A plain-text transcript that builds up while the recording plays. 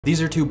These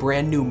are two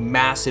brand new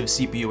massive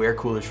CPU air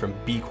coolers from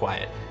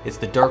bQuiet. It's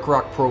the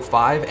DarkRock Pro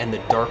 5 and the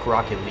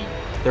DarkRock Elite.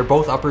 They're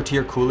both upper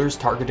tier coolers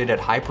targeted at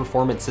high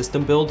performance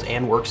system builds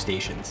and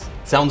workstations.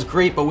 Sounds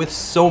great, but with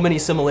so many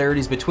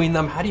similarities between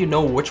them, how do you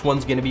know which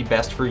one's gonna be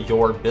best for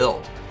your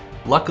build?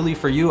 Luckily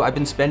for you, I've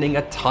been spending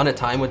a ton of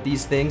time with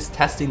these things,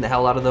 testing the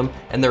hell out of them,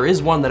 and there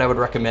is one that I would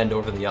recommend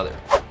over the other.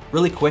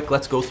 Really quick,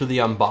 let's go through the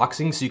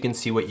unboxing so you can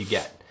see what you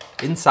get.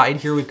 Inside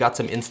here, we've got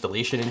some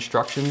installation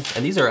instructions,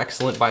 and these are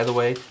excellent, by the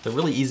way. They're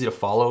really easy to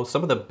follow,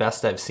 some of the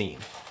best I've seen.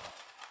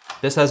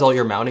 This has all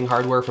your mounting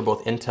hardware for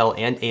both Intel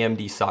and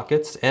AMD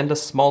sockets, and a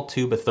small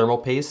tube of thermal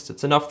paste.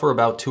 It's enough for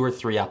about 2 or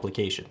 3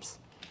 applications.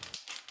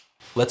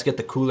 Let's get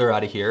the cooler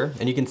out of here,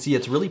 and you can see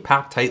it's really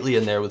packed tightly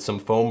in there with some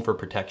foam for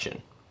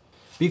protection.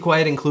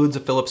 bQuiet includes a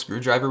Phillips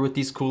screwdriver with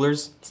these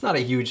coolers. It's not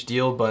a huge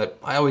deal, but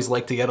I always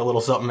like to get a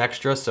little something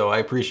extra, so I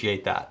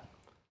appreciate that.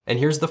 And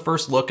here's the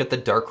first look at the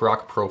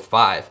DarkRock Pro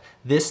 5.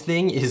 This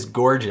thing is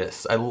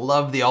gorgeous. I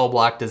love the all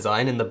black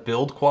design and the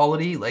build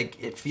quality,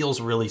 like it feels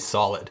really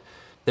solid.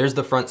 There's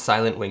the front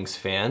Silent Wings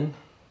fan.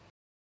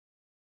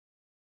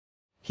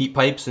 Heat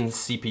pipes and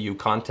CPU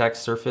contact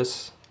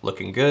surface,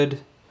 looking good.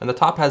 And the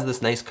top has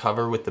this nice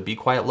cover with the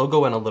bQuiet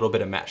logo and a little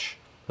bit of mesh.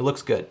 It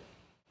looks good.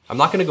 I'm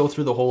not gonna go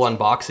through the whole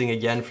unboxing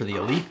again for the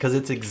Elite because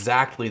it's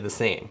exactly the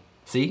same.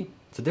 See,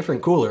 it's a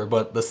different cooler,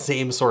 but the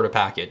same sort of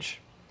package.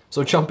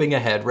 So jumping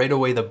ahead, right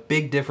away the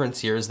big difference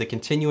here is the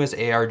continuous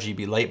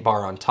ARGB light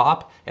bar on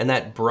top and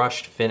that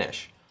brushed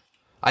finish.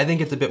 I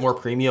think it's a bit more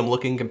premium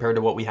looking compared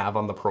to what we have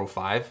on the Pro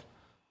 5.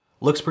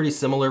 Looks pretty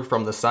similar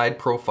from the side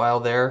profile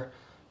there,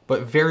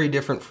 but very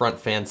different front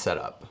fan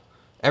setup.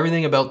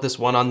 Everything about this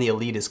one on the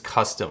Elite is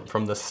custom,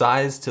 from the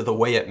size to the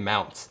way it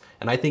mounts,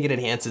 and I think it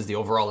enhances the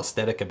overall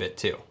aesthetic a bit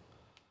too.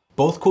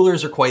 Both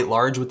coolers are quite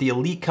large, with the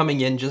Elite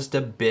coming in just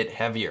a bit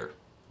heavier.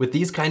 With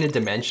these kind of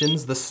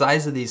dimensions, the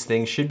size of these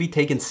things should be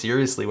taken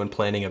seriously when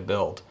planning a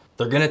build.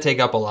 They're gonna take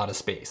up a lot of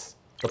space.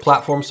 The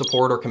platform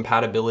support or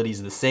compatibility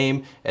is the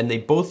same, and they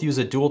both use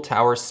a dual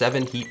tower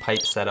 7 heat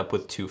pipe setup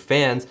with 2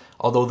 fans,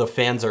 although the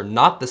fans are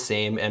not the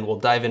same, and we'll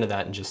dive into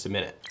that in just a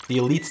minute. The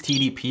Elite's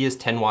TDP is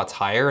 10 watts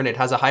higher, and it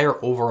has a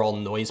higher overall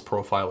noise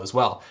profile as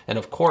well. And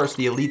of course,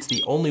 the Elite's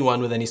the only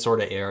one with any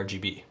sort of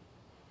ARGB.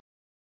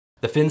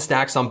 The fin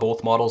stacks on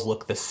both models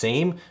look the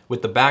same,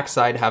 with the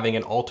backside having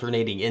an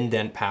alternating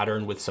indent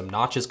pattern with some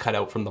notches cut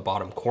out from the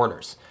bottom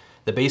corners.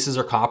 The bases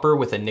are copper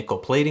with a nickel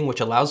plating,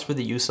 which allows for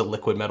the use of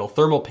liquid metal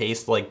thermal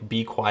paste like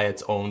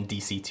bQuiet's own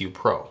DC2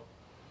 Pro.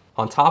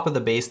 On top of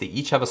the base, they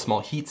each have a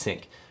small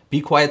heatsink.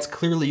 bQuiet's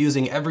clearly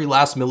using every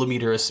last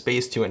millimeter of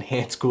space to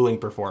enhance cooling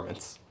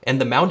performance. And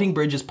the mounting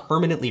bridge is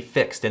permanently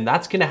fixed, and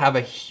that's gonna have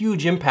a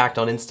huge impact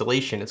on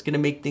installation. It's gonna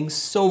make things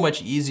so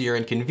much easier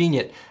and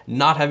convenient,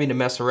 not having to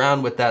mess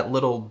around with that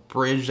little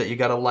bridge that you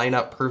gotta line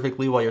up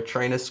perfectly while you're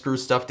trying to screw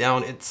stuff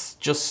down. It's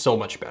just so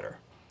much better.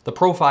 The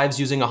Pro 5's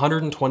using a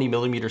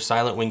 120mm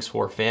Silent Wings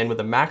 4 fan with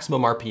a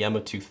maximum RPM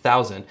of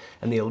 2000,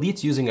 and the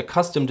Elite's using a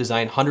custom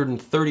designed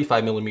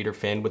 135mm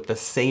fan with the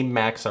same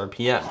max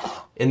RPM.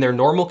 In their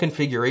normal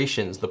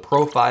configurations, the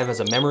Pro 5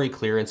 has a memory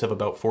clearance of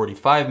about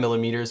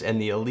 45mm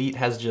and the Elite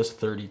has just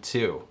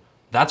 32.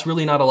 That's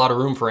really not a lot of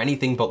room for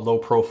anything but low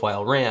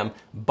profile RAM,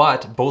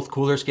 but both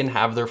coolers can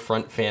have their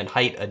front fan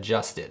height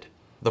adjusted.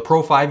 The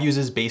Pro 5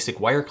 uses basic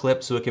wire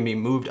clips, so it can be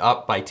moved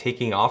up by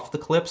taking off the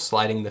clips,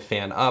 sliding the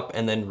fan up,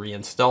 and then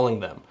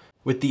reinstalling them.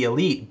 With the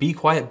Elite,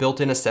 bQuiet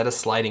built in a set of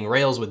sliding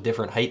rails with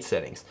different height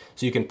settings,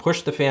 so you can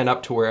push the fan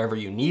up to wherever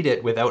you need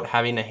it without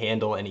having to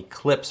handle any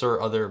clips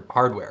or other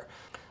hardware.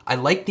 I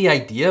like the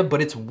idea,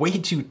 but it's way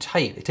too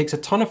tight. It takes a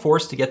ton of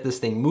force to get this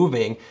thing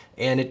moving,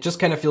 and it just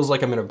kind of feels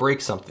like I'm gonna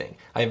break something.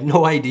 I have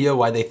no idea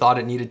why they thought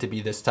it needed to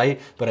be this tight,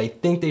 but I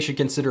think they should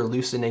consider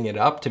loosening it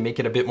up to make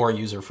it a bit more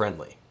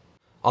user-friendly.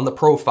 On the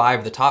Pro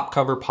 5, the top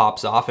cover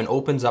pops off and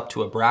opens up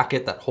to a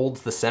bracket that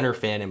holds the center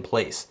fan in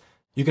place.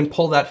 You can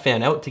pull that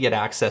fan out to get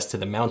access to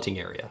the mounting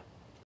area.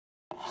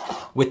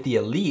 With the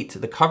Elite,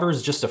 the cover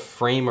is just a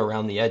frame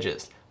around the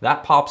edges.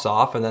 That pops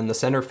off and then the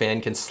center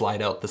fan can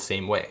slide out the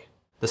same way.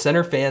 The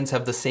center fans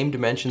have the same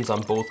dimensions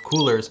on both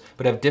coolers,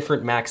 but have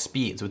different max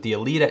speeds, with the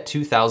Elite at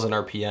 2000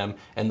 RPM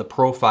and the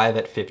Pro 5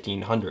 at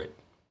 1500.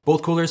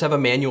 Both coolers have a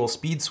manual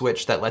speed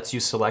switch that lets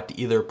you select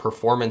either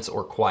performance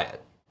or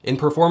quiet. In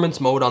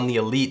performance mode on the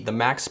Elite, the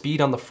max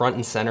speed on the front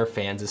and center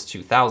fans is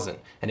 2000,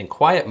 and in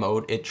quiet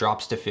mode, it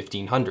drops to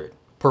 1500.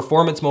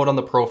 Performance mode on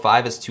the Pro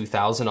 5 is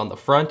 2000 on the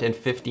front and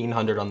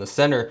 1500 on the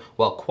center,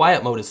 while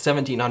quiet mode is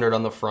 1700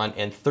 on the front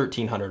and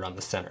 1300 on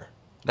the center.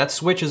 That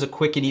switch is a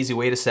quick and easy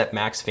way to set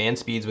max fan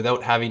speeds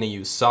without having to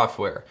use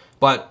software.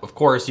 But of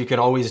course, you can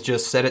always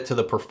just set it to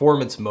the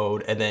performance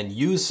mode and then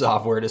use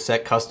software to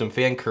set custom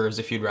fan curves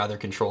if you'd rather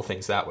control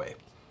things that way.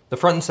 The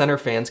front and center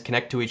fans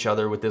connect to each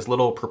other with this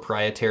little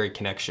proprietary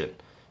connection.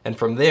 And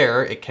from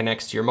there, it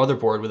connects to your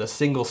motherboard with a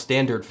single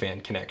standard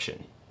fan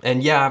connection.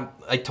 And yeah,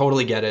 I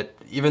totally get it.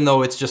 Even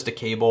though it's just a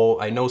cable,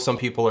 I know some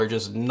people are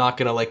just not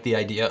gonna like the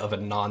idea of a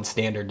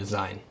non-standard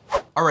design.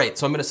 All right,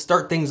 so I'm gonna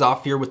start things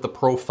off here with the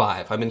Pro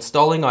 5. I'm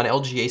installing on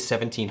LGA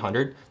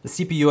 1700. The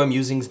CPU I'm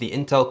using is the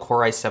Intel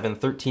Core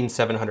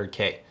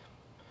i7-13700K.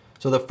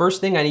 So the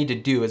first thing I need to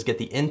do is get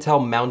the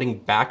Intel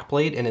mounting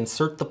backplate and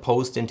insert the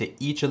post into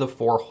each of the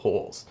 4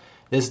 holes.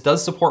 This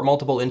does support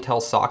multiple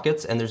Intel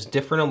sockets, and there's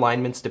different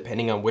alignments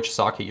depending on which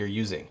socket you're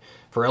using.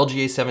 For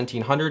LGA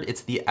 1700,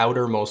 it's the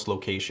outermost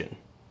location.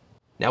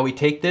 Now we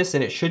take this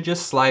and it should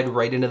just slide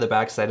right into the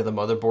backside of the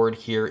motherboard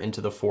here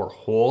into the 4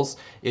 holes.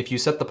 If you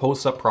set the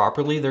posts up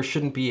properly, there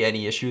shouldn't be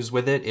any issues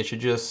with it. It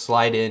should just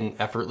slide in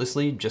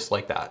effortlessly, just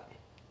like that.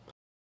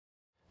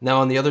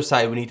 Now on the other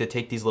side, we need to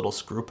take these little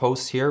screw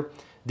posts here.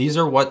 These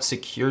are what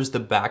secures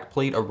the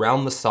backplate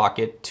around the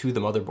socket to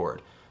the motherboard.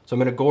 So I'm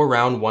gonna go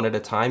around one at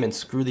a time and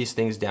screw these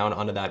things down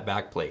onto that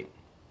backplate.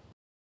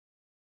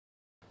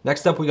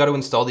 Next up, we got to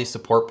install these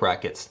support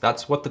brackets.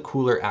 That's what the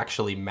cooler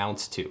actually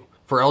mounts to.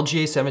 For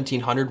LGA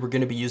 1700, we're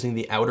gonna be using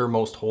the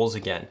outermost holes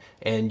again,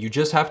 and you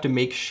just have to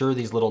make sure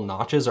these little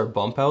notches or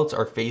bump outs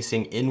are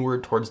facing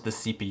inward towards the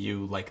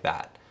CPU like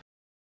that.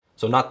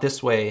 So not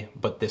this way,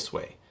 but this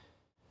way.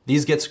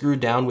 These get screwed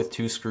down with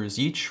 2 screws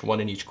each, 1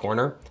 in each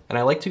corner, and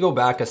I like to go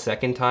back a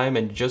second time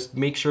and just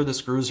make sure the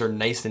screws are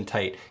nice and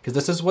tight, because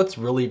this is what's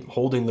really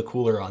holding the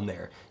cooler on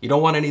there. You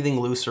don't want anything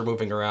loose or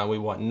moving around. We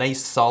want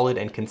nice, solid,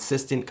 and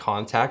consistent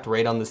contact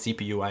right on the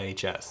CPU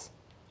IHS.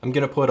 I'm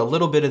gonna put a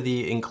little bit of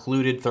the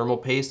included thermal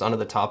paste onto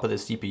the top of the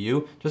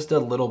CPU, just a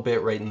little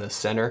bit right in the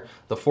center.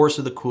 The force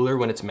of the cooler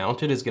when it's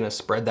mounted is gonna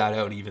spread that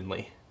out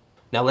evenly.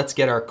 Now let's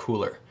get our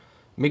cooler.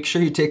 Make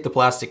sure you take the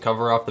plastic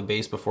cover off the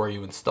base before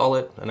you install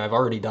it, and I've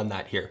already done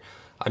that here.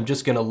 I'm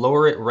just gonna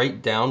lower it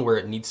right down where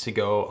it needs to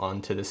go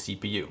onto the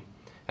CPU.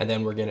 And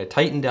then we're gonna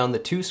tighten down the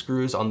 2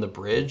 screws on the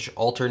bridge,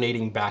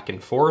 alternating back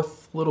and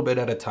forth, a little bit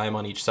at a time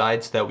on each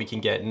side so that we can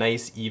get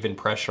nice even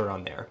pressure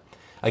on there.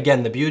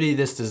 Again, the beauty of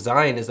this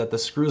design is that the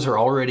screws are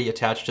already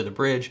attached to the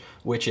bridge,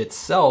 which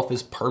itself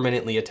is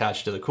permanently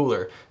attached to the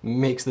cooler.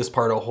 Makes this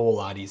part a whole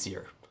lot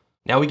easier.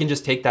 Now we can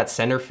just take that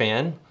center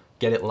fan,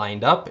 get it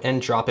lined up,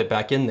 and drop it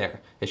back in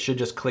there. It should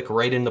just click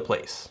right into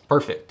place.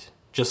 Perfect,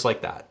 just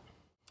like that.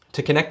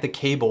 To connect the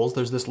cables,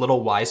 there's this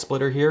little Y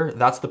splitter here.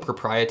 That's the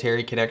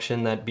proprietary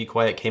connection that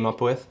bQuiet came up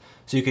with.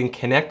 So you can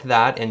connect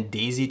that and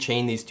daisy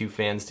chain these 2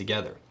 fans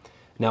together.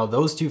 Now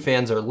those 2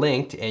 fans are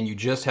linked, and you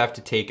just have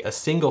to take a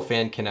single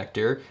fan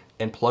connector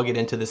and plug it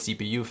into the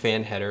CPU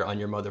fan header on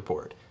your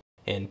motherboard.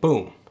 And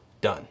boom,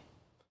 done.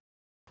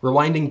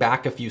 Rewinding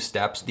back a few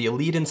steps, the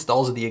Elite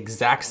installs the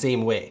exact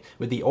same way,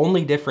 with the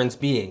only difference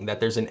being that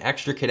there's an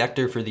extra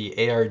connector for the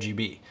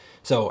ARGB.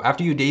 So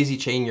after you daisy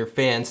chain your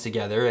fans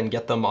together and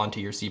get them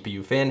onto your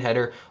CPU fan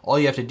header, all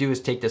you have to do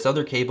is take this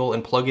other cable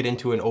and plug it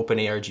into an open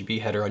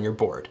ARGB header on your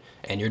board,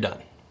 and you're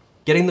done.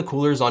 Getting the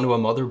coolers onto a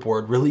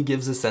motherboard really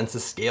gives a sense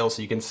of scale,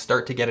 so you can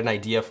start to get an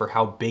idea for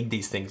how big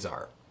these things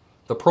are.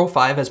 The Pro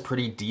 5 has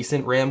pretty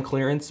decent RAM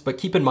clearance, but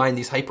keep in mind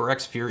these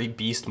HyperX Fury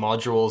Beast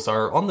modules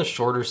are on the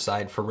shorter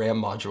side for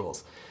RAM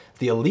modules.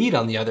 The Elite,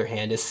 on the other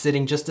hand, is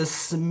sitting just a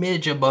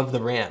smidge above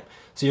the RAM,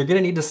 so you're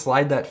gonna need to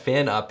slide that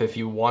fan up if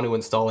you want to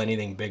install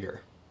anything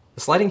bigger.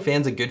 The sliding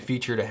fan's a good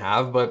feature to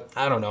have, but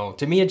I don't know,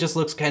 to me it just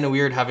looks kinda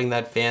weird having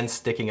that fan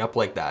sticking up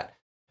like that.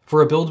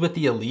 For a build with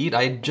the Elite,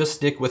 I'd just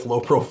stick with low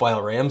profile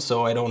RAM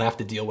so I don't have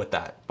to deal with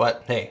that,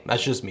 but hey,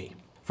 that's just me.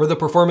 For the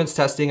performance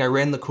testing, I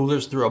ran the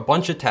coolers through a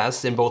bunch of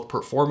tests in both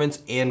performance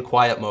and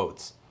quiet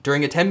modes.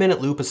 During a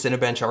 10-minute loop of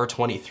Cinebench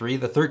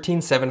R23, the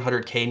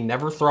 13700K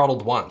never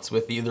throttled once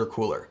with either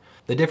cooler.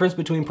 The difference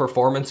between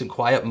performance and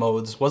quiet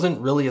modes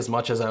wasn't really as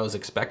much as I was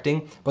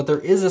expecting, but there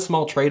is a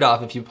small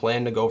trade-off if you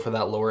plan to go for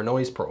that lower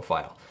noise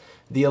profile.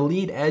 The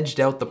Elite edged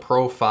out the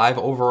Pro 5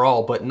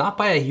 overall, but not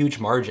by a huge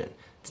margin.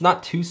 It's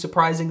not too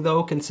surprising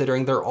though,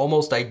 considering they're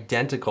almost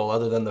identical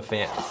other than the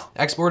fans.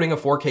 Exporting a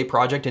 4K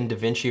project in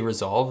DaVinci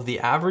Resolve, the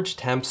average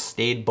temps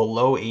stayed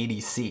below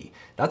 80°C.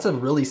 That's a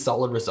really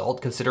solid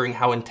result considering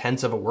how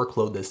intense of a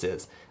workload this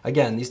is.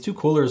 Again, these 2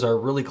 coolers are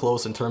really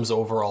close in terms of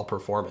overall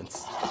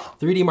performance.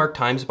 3D Mark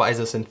Times buys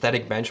a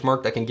synthetic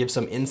benchmark that can give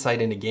some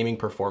insight into gaming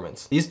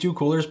performance. These 2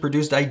 coolers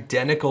produced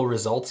identical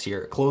results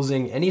here,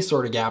 closing any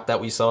sort of gap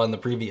that we saw in the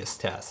previous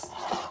tests.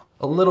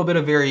 A little bit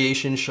of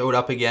variation showed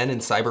up again in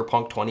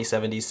Cyberpunk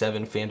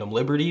 2077 Phantom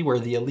Liberty, where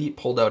the Elite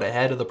pulled out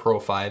ahead of the Pro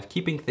 5,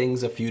 keeping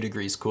things a few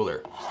degrees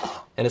cooler.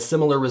 And a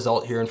similar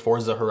result here in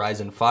Forza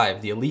Horizon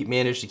 5. The Elite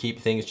managed to keep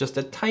things just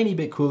a tiny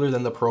bit cooler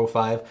than the Pro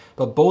 5,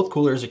 but both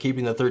coolers are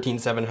keeping the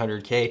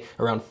 13700K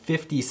around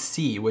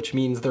 50°C, which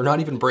means they're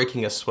not even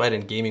breaking a sweat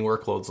in gaming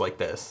workloads like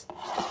this.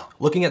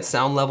 Looking at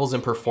sound levels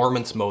in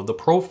performance mode, the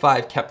Pro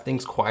 5 kept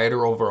things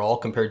quieter overall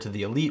compared to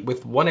the Elite,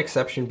 with one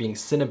exception being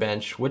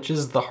Cinebench, which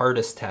is the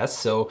hardest test,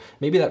 so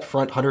maybe that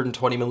front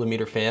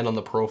 120mm fan on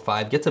the Pro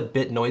 5 gets a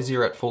bit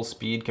noisier at full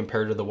speed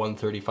compared to the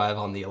 135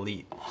 on the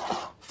Elite.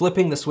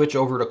 Flipping the switch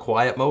over to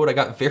quiet mode, I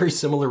got very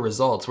similar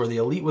results, where the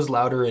Elite was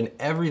louder in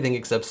everything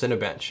except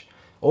Cinebench.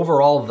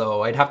 Overall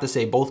though, I'd have to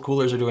say both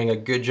coolers are doing a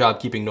good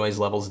job keeping noise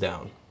levels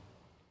down.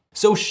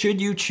 So should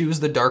you choose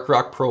the Dark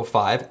Rock Pro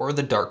 5 or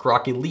the Dark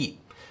Rock Elite?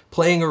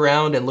 Playing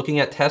around and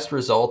looking at test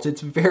results, it's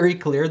very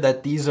clear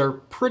that these are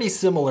pretty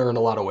similar in a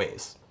lot of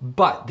ways.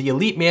 But the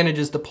Elite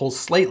manages to pull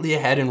slightly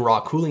ahead in raw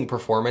cooling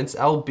performance,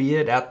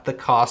 albeit at the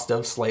cost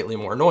of slightly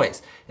more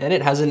noise. And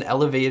it has an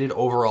elevated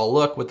overall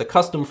look with the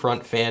custom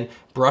front fan,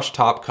 brush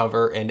top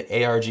cover, and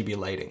ARGB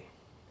lighting.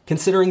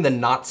 Considering the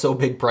not so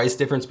big price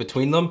difference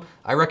between them,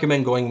 I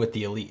recommend going with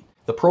the Elite.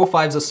 The Pro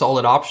 5's a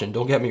solid option,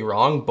 don't get me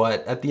wrong,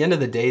 but at the end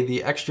of the day,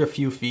 the extra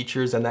few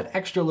features and that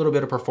extra little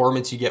bit of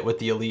performance you get with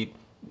the Elite,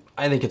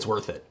 I think it's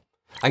worth it.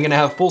 I'm gonna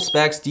have full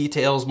specs,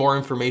 details, more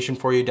information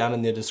for you down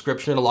in the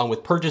description, along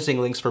with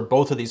purchasing links for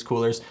both of these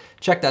coolers.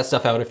 Check that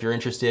stuff out if you're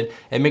interested,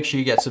 and make sure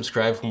you get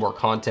subscribed for more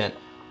content,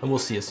 and we'll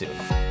see you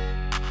soon.